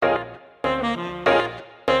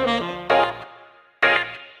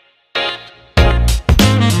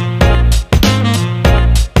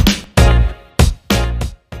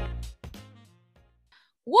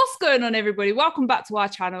going on, everybody? Welcome back to our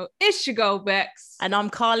channel. It's your girl Bex. And I'm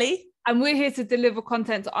Carly. And we're here to deliver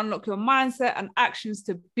content to unlock your mindset and actions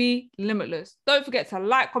to be limitless. Don't forget to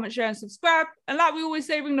like, comment, share, and subscribe. And like we always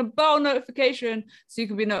say, ring the bell notification so you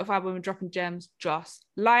can be notified when we're dropping gems just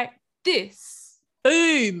like this.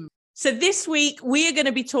 Boom. So this week, we are going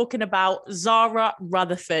to be talking about Zara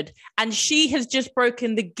Rutherford. And she has just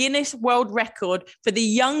broken the Guinness World Record for the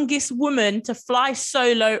youngest woman to fly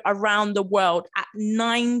solo around the world at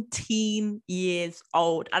 19 years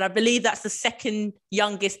old. And I believe that's the second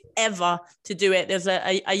youngest ever to do it. There's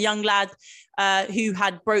a young lad who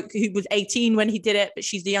was 18 when he did it, but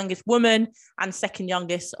she's the youngest woman and second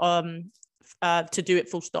youngest to do it,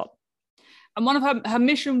 full stop. And one of her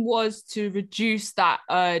mission was to reduce that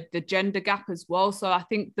the gender gap as well. So I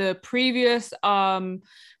think the previous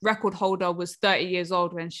record holder was 30 years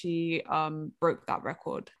old when she broke that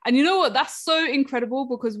record. And you know what? That's so incredible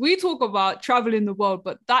because we talk about traveling the world,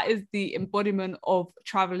 but that is the embodiment of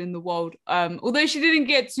traveling the world. Although she didn't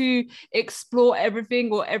get to explore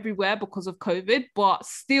everything or everywhere because of COVID, but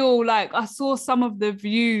still, like, I saw some of the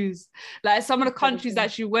views, like some of the countries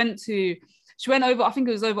that she went to. She went over, I think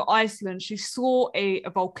it was over Iceland. She saw a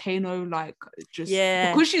volcano, like, just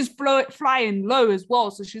because she's flying low as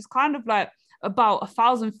well. So she's kind of like about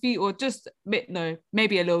 1,000 feet or just, no,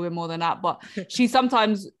 maybe a little bit more than that. But she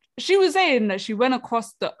was saying that she went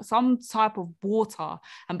across some type of water.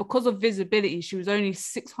 And because of visibility, she was only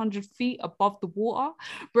 600 feet above the water.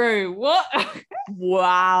 Bro, what?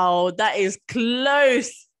 Wow, that is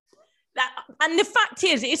close. And the fact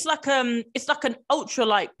is, it's like an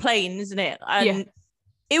ultralight plane, isn't it? And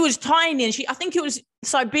it was tiny, and I think it was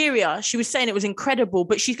Siberia. She was saying it was incredible,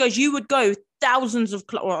 but she goes, you would go thousands of,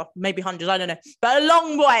 or maybe hundreds, I don't know, but a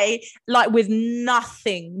long way, like with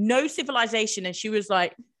nothing, no civilization. And she was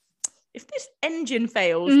like, if this engine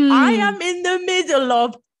fails, I am in the middle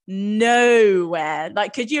of nowhere.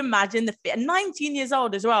 Like, could you imagine 19 years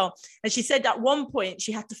old as well? And she said at one point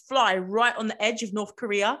she had to fly right on the edge of North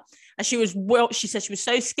Korea, and she said she was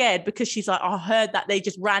so scared because she's like, I heard that they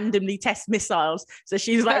just randomly test missiles, so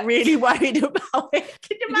she's like really worried about it.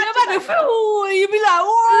 Can you imagine that? You'd be like,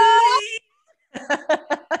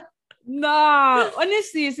 what? Nah,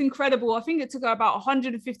 honestly, it's incredible. I think it took her about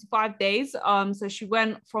 155 days. So she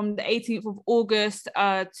went from the 18th of August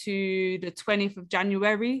to the 20th of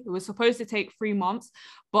January. It was supposed to take 3 months,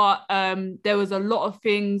 but there was a lot of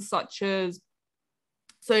things such as,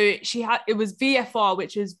 so it was VFR,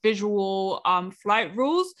 which is visual flight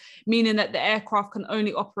rules, meaning that the aircraft can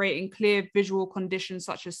only operate in clear visual conditions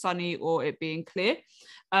such as sunny or it being clear.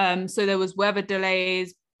 So there was weather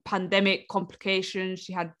delays, pandemic complications,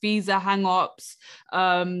 she had visa hang-ups,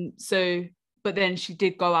 but then she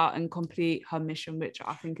did go out and complete her mission, which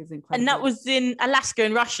I think is incredible. And that was in Alaska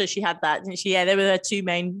and Russia. She had that, didn't she? Yeah, they were her two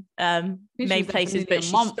main places, but she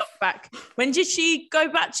stopped back. When did she go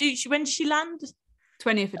back to? When did she land?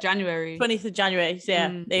 20th of January. 20th of January. So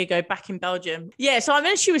yeah, there you go, back in Belgium. Yeah, so I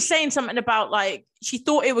mean, she was saying something about, like, she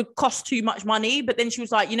thought it would cost too much money, but then she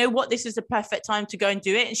was like, you know what, this is the perfect time to go and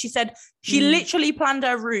do it. And she said she literally planned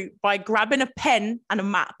her route by grabbing a pen and a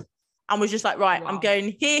map and was just like, right, I'm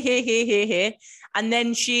going here, here, here, here, here. And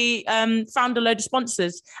then she found a load of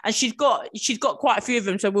sponsors, and she's got quite a few of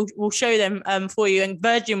them. So we'll show them for you. And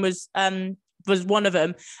Virgin was one of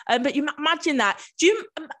them. But you imagine that.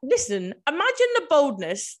 Imagine the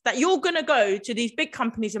boldness that you're going to go to these big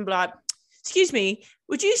companies and be like, excuse me,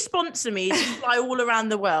 would you sponsor me to fly all around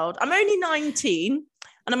the world? I'm only 19 and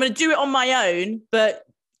I'm going to do it on my own, but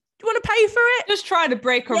do you want to pay for it? Just trying to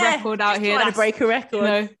break a record out here. Trying to break a record. You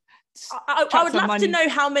know, I would love to know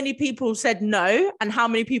how many people said no and how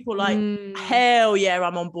many people like, hell yeah,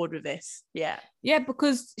 I'm on board with this. Yeah. Yeah,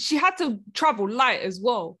 because she had to travel light as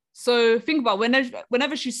well. So think about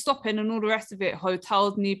whenever she's stopping and all the rest of it,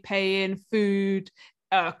 hotels need paying, food,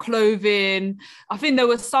 clothing. I think there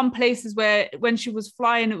were some places where when she was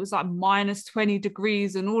flying, it was like minus 20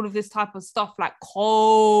 degrees and all of this type of stuff, like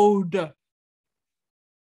cold.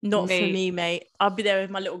 Not for me, mate. I'll be there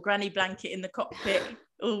with my little granny blanket in the cockpit.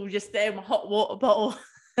 Oh, just there, my hot water bottle.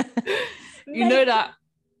 You know that.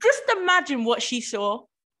 Just imagine what she saw.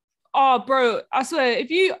 Oh, bro, I swear,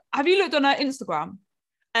 have you looked on her Instagram?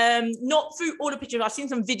 Not through all the pictures. I've seen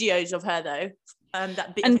some videos of her though.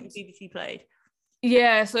 That bit BBC played.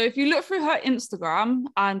 Yeah, so if you look through her Instagram,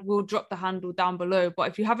 and we'll drop the handle down below, but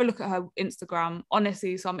if you have a look at her Instagram,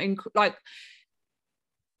 honestly, like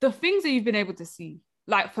the things that you've been able to see.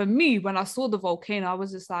 Like for me, when I saw the volcano, I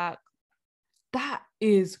was just like, that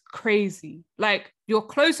is crazy. Like, you're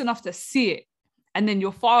close enough to see it, and then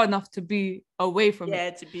you're far enough to be away from it. Yeah,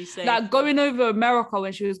 to be safe. Like going over America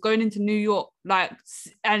when she was going into New York, like,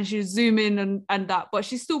 and she was zooming and that, but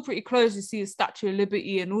she's still pretty close. You see a Statue of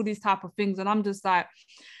Liberty and all these type of things. And I'm just like,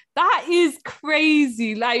 that is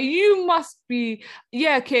crazy. Like, you must be,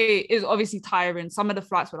 yeah, okay, it's obviously tiring. Some of the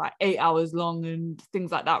flights were like 8 hours long and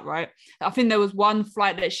things like that, right? I think there was one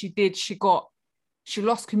flight that she did, she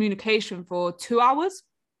lost communication for 2 hours.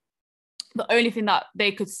 The only thing that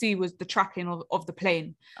they could see was the tracking of the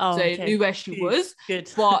plane. Oh, so okay. they knew where she was. Good.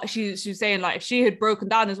 But she was saying, like, if she had broken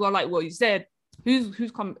down as well, like what you said,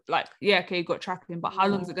 who's come, like, yeah, okay, you got tracking, but how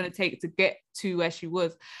long is it going to take to get to where she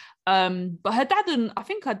was? But her dad, and I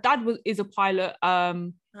think her dad is a pilot,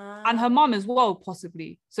 and her mum as well,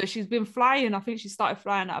 possibly. So she's been flying. I think she started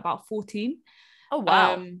flying at about 14. Oh,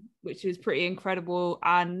 wow. Which is pretty incredible.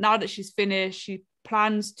 And now that she's finished, she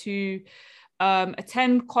plans to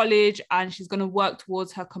attend college, and she's going to work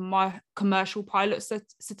towards her commercial pilot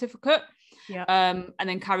certificate. Yeah. And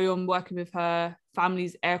then carry on working with her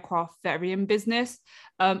family's aircraft ferrying business.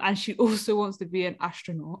 And she also wants to be an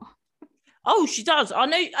astronaut. Oh, she does. I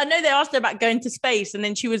know they asked her about going to space, and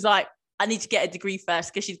then she was like, I need to get a degree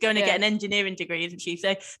first, because she's going to get an engineering degree, isn't she?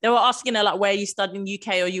 So they were asking her, like, where are you studying,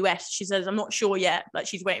 UK or US? She says, I'm not sure yet. Like,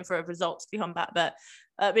 she's waiting for her results to come back. But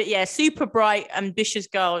yeah, super bright, ambitious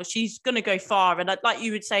girl. She's going to go far. And like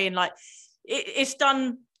you were saying, like, it's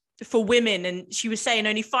done for women. And she was saying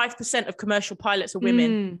only 5% of commercial pilots are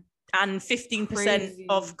women, and 15%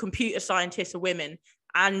 of computer scientists are women.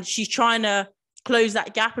 And she's trying to close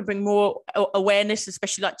that gap and bring more awareness,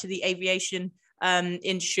 especially like to the aviation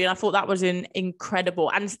industry. And I thought that was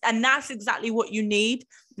incredible. And that's exactly what you need.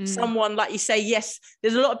 Someone, like you say, yes,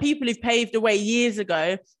 there's a lot of people who've paved the way years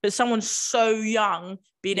ago, but someone so young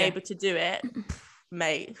being able to do it,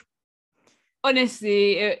 mate.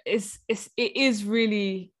 Honestly, it is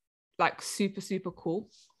really, like, super, super cool.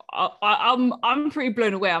 I'm pretty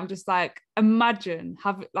blown away. I'm just like, imagine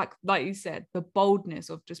having, like you said, the boldness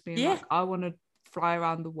of just being like, I want to fly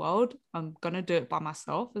around the world. I'm gonna do it by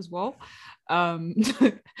myself as well. And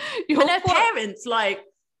her parents, like,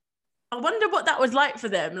 I wonder what that was like for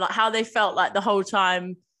them, like how they felt like the whole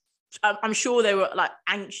time. I'm sure they were like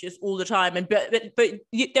anxious all the time, and but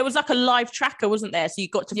there was like a live tracker, wasn't there? So you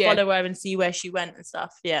got to follow her and see where she went and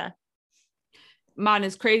stuff. Yeah. Man,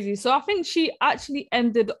 is crazy. So I think she actually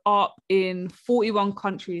ended up in 41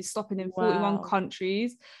 countries, stopping in 41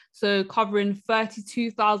 countries. So covering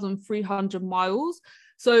 32,300 miles.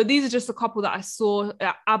 So these are just a couple that I saw: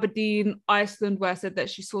 Aberdeen, Iceland, where I said that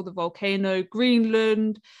she saw the volcano;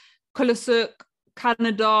 Greenland, Kulusuk,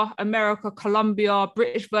 Canada, America, Colombia,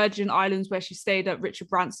 British Virgin Islands, where she stayed at Richard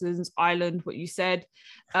Branson's island, what you said,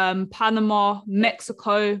 Panama,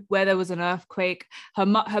 Mexico, where there was an earthquake.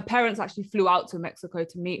 Her parents actually flew out to Mexico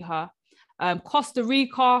to meet her. Costa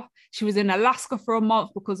Rica, she was in Alaska for a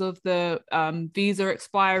month because of the visa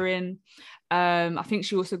expiring. I think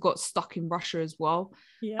she also got stuck in Russia as well.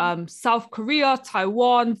 South Korea,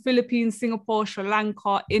 Taiwan, Philippines, Singapore, Sri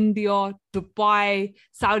Lanka, India, Dubai,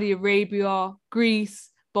 Saudi Arabia, Greece,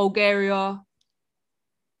 Bulgaria,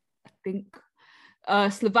 I think,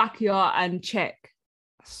 Slovakia and Czech.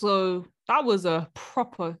 So that was a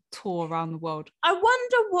proper tour around the world. I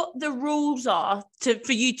wonder what the rules are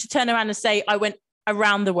for you to turn around and say, I went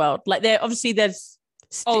around the world. Like, there's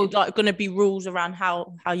like going to be rules around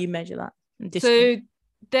how you measure that. So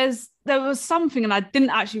there was something, and I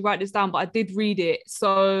didn't actually write this down, but I did read it.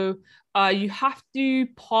 So you have to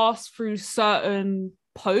pass through certain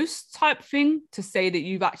posts type thing to say that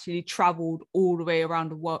you've actually traveled all the way around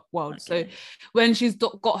the world. Okay. So when she's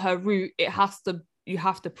got her route, you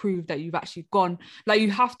have to prove that you've actually gone, like,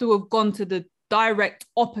 you have to have gone to the direct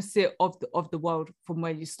opposite of the world from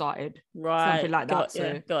where you started, right? Something like that.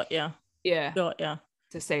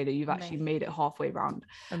 To say that you've actually made it halfway around.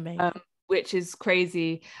 Amazing. Which is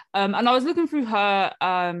crazy. And I was looking through her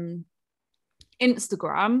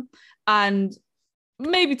Instagram, and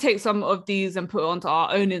maybe take some of these and put it onto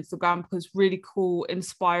our own Instagram, because really cool,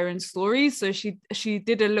 inspiring stories. So she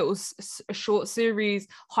did a short series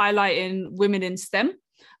highlighting women in STEM.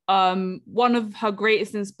 One of her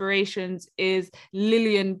greatest inspirations is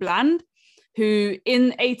Lillian Bland, who in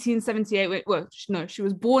 1878, she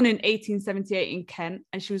was born in 1878 in Kent,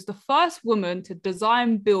 and she was the first woman to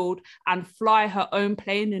design, build, and fly her own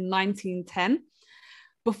plane in 1910.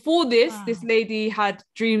 Before this, this lady had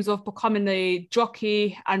dreams of becoming a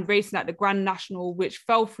jockey and racing at the Grand National, which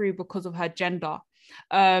fell through because of her gender.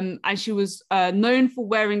 And she was known for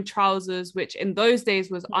wearing trousers, which in those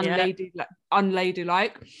days was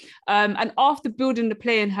unladylike. And after building the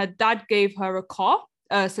plane, her dad gave her a car,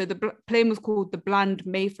 so the plane was called the Bland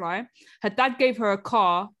Mayfly. Her dad gave her a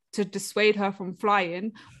car to dissuade her from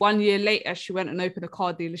flying. 1 year later, she went and opened a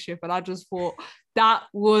car dealership, and I just thought that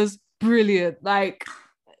was brilliant. Like,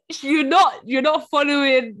 you're not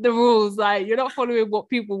following the rules. Like, you're not following what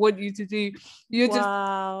people want you to do. You're just,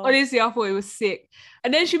 honestly, I thought it was sick.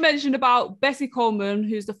 And then she mentioned about Bessie Coleman,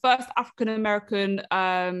 who's the first African-American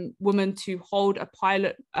woman to hold a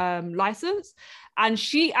pilot license. And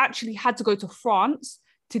she actually had to go to France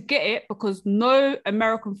to get it because no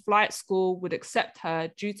American flight school would accept her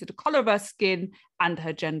due to the color of her skin and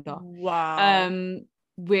her gender. Wow.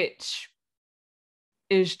 Which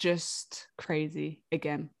is just crazy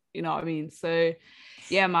again. You know what I mean? So,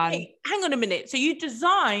 yeah, man. Hey, hang on a minute. So you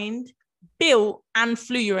designed, built, and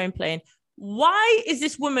flew your own plane. Why is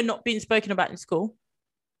this woman not being spoken about in school?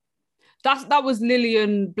 That was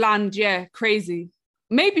Lillian Bland. Yeah, crazy.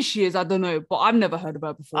 Maybe she is, I don't know, but I've never heard of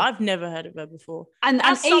her before. I've never heard of her before. And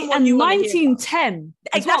 1910.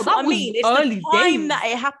 That's well, what that I mean. It's early the time days. that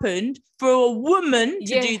it happened for a woman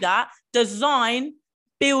to do that, design,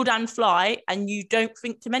 build and fly, and you don't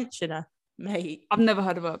think to mention her, mate. I've never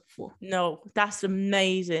heard of her before. No, that's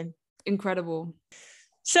amazing. Incredible.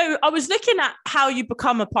 So I was looking at how you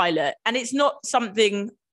become a pilot, and it's not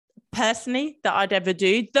something personally that I'd ever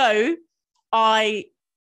do, though I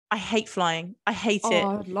hate flying. I hate it.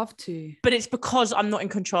 I'd love to. But it's because I'm not in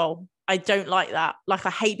control. I don't like that. Like, I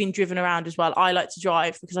hate being driven around as well. I like to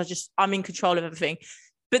drive because I'm in control of everything.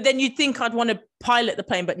 But then you'd think I'd want to pilot the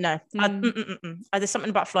plane, but no. There's something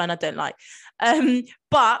about flying I don't like.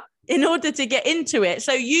 But in order to get into it,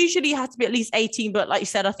 so usually you have to be at least 18. But like you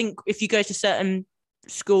said, I think if you go to certain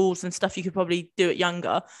schools and stuff, you could probably do it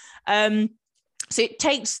younger. So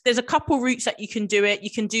there's a couple routes that you can do it.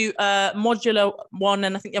 You can do a modular one,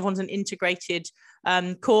 and I think the other one's an integrated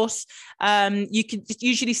course. It's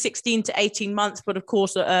usually 16 to 18 months, but of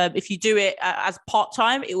course, if you do it as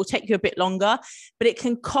part-time, it will take you a bit longer, but it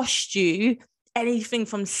can cost you anything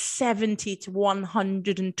from 70 to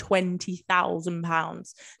 120,000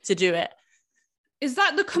 pounds to do it. Is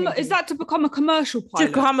that to become a commercial pilot?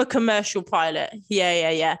 To become a commercial pilot.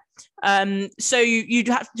 Yeah. So you'd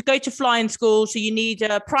have to go to flying school. So you need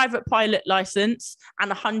a private pilot license and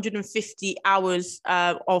 150 hours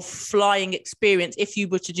of flying experience if you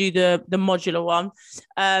were to do the modular one,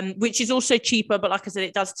 which is also cheaper. But like I said,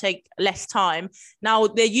 it does take less time. Now,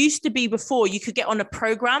 there used to be before you could get on a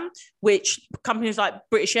program, which companies like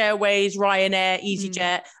British Airways, Ryanair,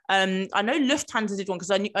 EasyJet, I know Lufthansa did one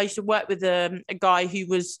because I used to work with a guy who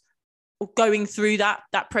was going through that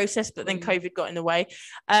process, but then COVID got in the way.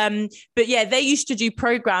 But yeah, they used to do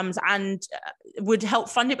programs and would help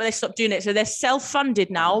fund it, but they stopped doing it. So they're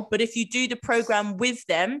self-funded now. But if you do the program with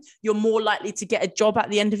them, you're more likely to get a job at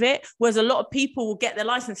the end of it. Whereas a lot of people will get their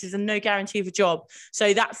licenses and no guarantee of a job.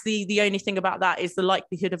 So that's the only thing about that is the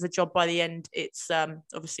likelihood of a job by the end. It's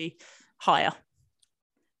obviously higher.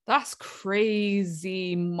 That's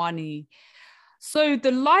crazy money. So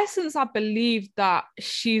the license I believe that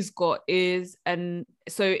she's got is, and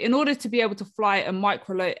so in order to be able to fly a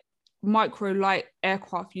microlight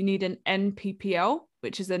aircraft, you need an NPPL,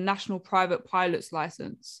 which is a National Private Pilot's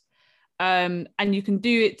License. And you can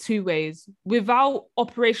do it two ways, without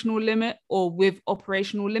operational limit or with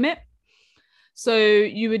operational limit. So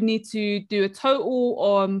you would need to do a total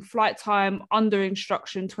on flight time under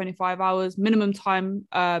instruction, 25 hours, minimum time,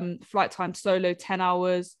 flight time solo, 10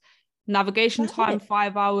 hours, navigation time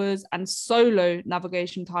 5 hours, and solo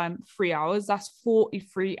navigation time 3 hours. That's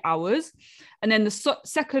 43 hours. And then the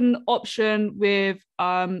second option with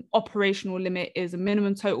operational limit is a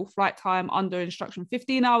minimum total flight time under instruction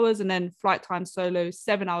 15 hours, and then flight time solo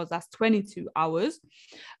 7 hours. That's 22 hours.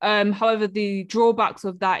 However, the drawbacks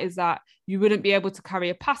of that is that you wouldn't be able to carry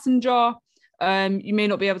a passenger. You may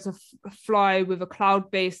not be able to fly with a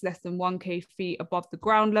cloud base less than 1K feet above the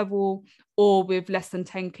ground level, or with less than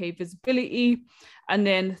 10K visibility. And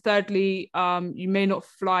then thirdly, you may not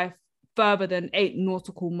fly further than 8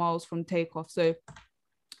 nautical miles from takeoff. So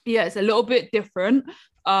yeah, it's a little bit different.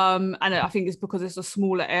 And I think it's because it's a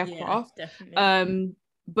smaller aircraft. Yeah, definitely.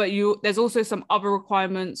 But there's also some other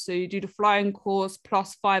requirements. So you do the flying course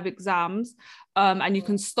plus 5 exams, and you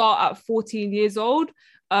can start at 14 years old.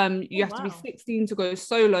 You have to be 16 to go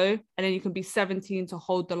solo, and then you can be 17 to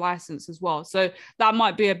hold the license as well. So that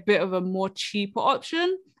might be a bit of a more cheaper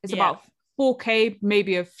option. It's about 4K,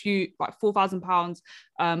 maybe a few, like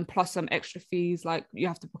 £4,000, plus some extra fees, like you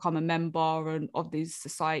have to become a member of these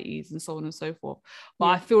societies and so on and so forth. But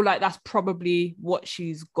I feel like that's probably what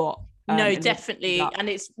she's got. No, definitely. And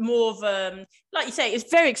it's more of, like you say, it's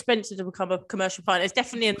very expensive to become a commercial pilot. It's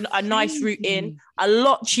definitely a nice route in, a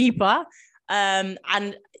lot cheaper.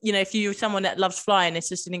 And you know, if you're someone that loves flying, it's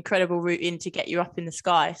just an incredible route in to get you up in the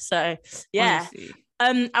sky. So yeah. Honestly.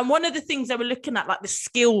 And one of the things they were looking at, like the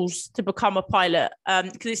skills to become a pilot,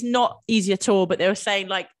 because it's not easy at all, but they were saying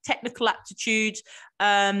like technical aptitude,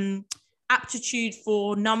 aptitude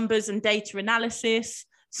for numbers and data analysis,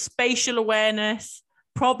 spatial awareness,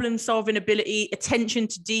 problem solving ability, attention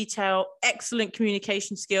to detail, excellent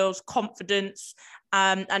communication skills, confidence,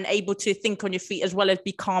 and able to think on your feet as well as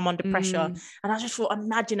be calm under pressure. And I just thought,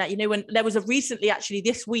 imagine that, you know, when there was recently actually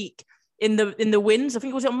this week in the winds, I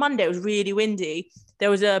think it was on Monday, it was really windy. There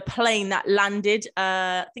was a plane that landed,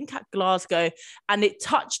 I think at Glasgow, and it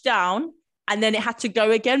touched down and then it had to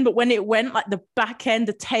go again. But when it went, like the back end,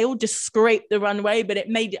 the tail just scraped the runway, but it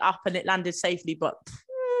made it up and it landed safely. But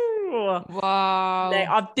wow.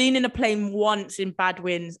 I've been in a plane once in bad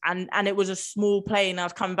winds, and it was a small plane. I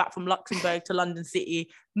was coming back from Luxembourg to London City,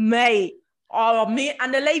 mate. Oh, me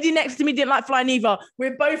and the lady next to me didn't like flying either.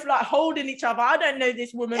 We're both like holding each other. I don't know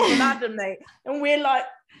this woman from Adam, mate. And we're like,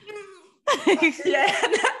 yeah.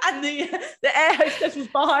 And the air hostess was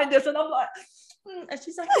behind us, and I'm like, and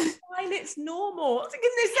she's like, it's fine, it's normal. I was thinking,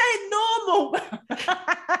 they say it's normal.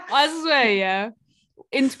 I swear, yeah.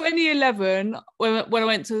 In 2011, when I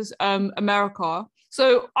went to America,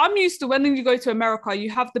 so I'm used to when you go to America, you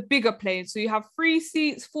have the bigger plane. So you have 3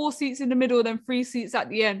 seats, 4 seats in the middle, then 3 seats at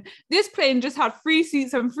the end. This plane just had 3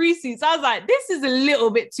 seats and 3 seats. I was like, this is a little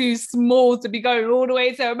bit too small to be going all the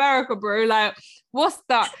way to America, bro. Like, what's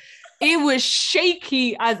that? It was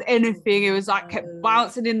shaky as anything. It was like kept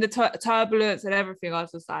bouncing in the turbulence and everything. I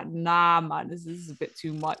was just like, nah, man, this is a bit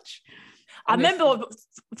too much. I remember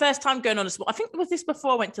first time going on a sport. I think it was this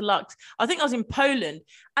before I went to Lux. I think I was in Poland,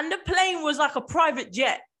 and the plane was like a private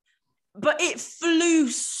jet, but it flew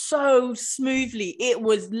so smoothly. It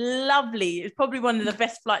was lovely. It's probably one of the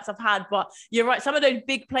best flights I've had. But you're right, some of those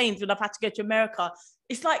big planes when I've had to go to America,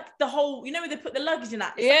 it's like the whole, you know, where they put the luggage in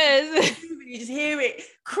that. Yes. Like you just hear it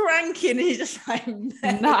cranking, and you're just like,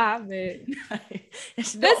 nah, mate. No,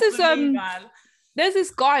 it's not for me, man. There's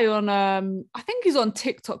this guy on I think he's on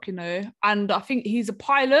TikTok, you know, and I think he's a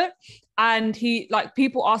pilot, and he, like,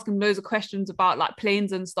 people ask him loads of questions about like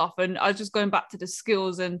planes and stuff, and I was just going back to the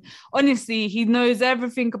skills, and honestly he knows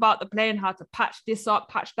everything about the plane, how to patch this up,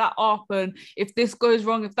 patch that up, and if this goes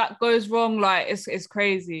wrong, if that goes wrong, like it's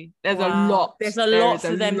crazy. There's a lot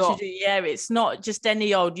for them to do. Yeah, it's not just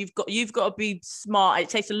any old, you've got to be smart. It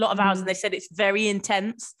takes a lot of hours, and they said it's very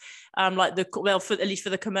intense. Like at least for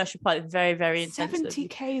the commercial pilot, very, very intense.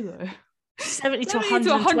 70k though. 70 to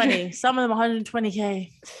 120. Some of them 120k.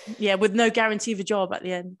 Yeah, with no guarantee of a job at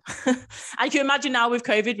the end. And can you imagine now with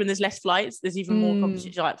COVID, when there's less flights, there's even more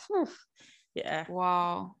competition. Like, yeah.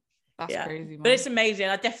 Wow. That's crazy, man. But it's amazing.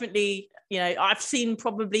 I definitely, you know, I've seen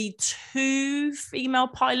probably 2 female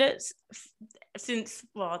pilots since,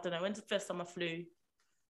 well, I don't know, when's the first time I flew?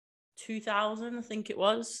 2000, I think it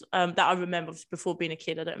was. That I remember before being a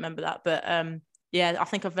kid. I don't remember that. But yeah, I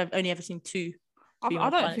think I've only ever seen 2.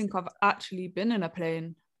 I don't think I've actually been in a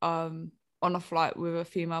plane on a flight with a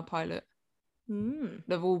female pilot.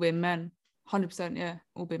 They've all been men. 100%, yeah,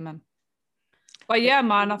 all been men. But yeah,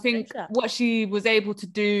 man, I think what she was able to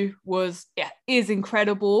do is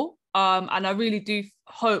incredible. And I really do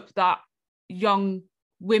hope that young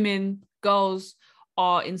women, girls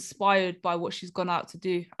are inspired by what she's gone out to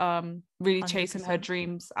do. Really 100%. Chasing her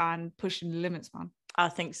dreams and pushing the limits, man. I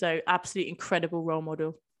think so. Absolutely incredible role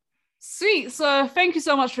model. Sweet. So thank you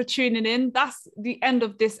so much for tuning in. That's the end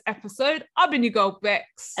of this episode. I've been your girl,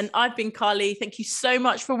 Bex. And I've been Carly. Thank you so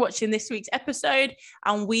much for watching this week's episode.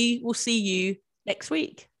 And we will see you next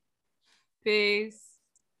week. Peace.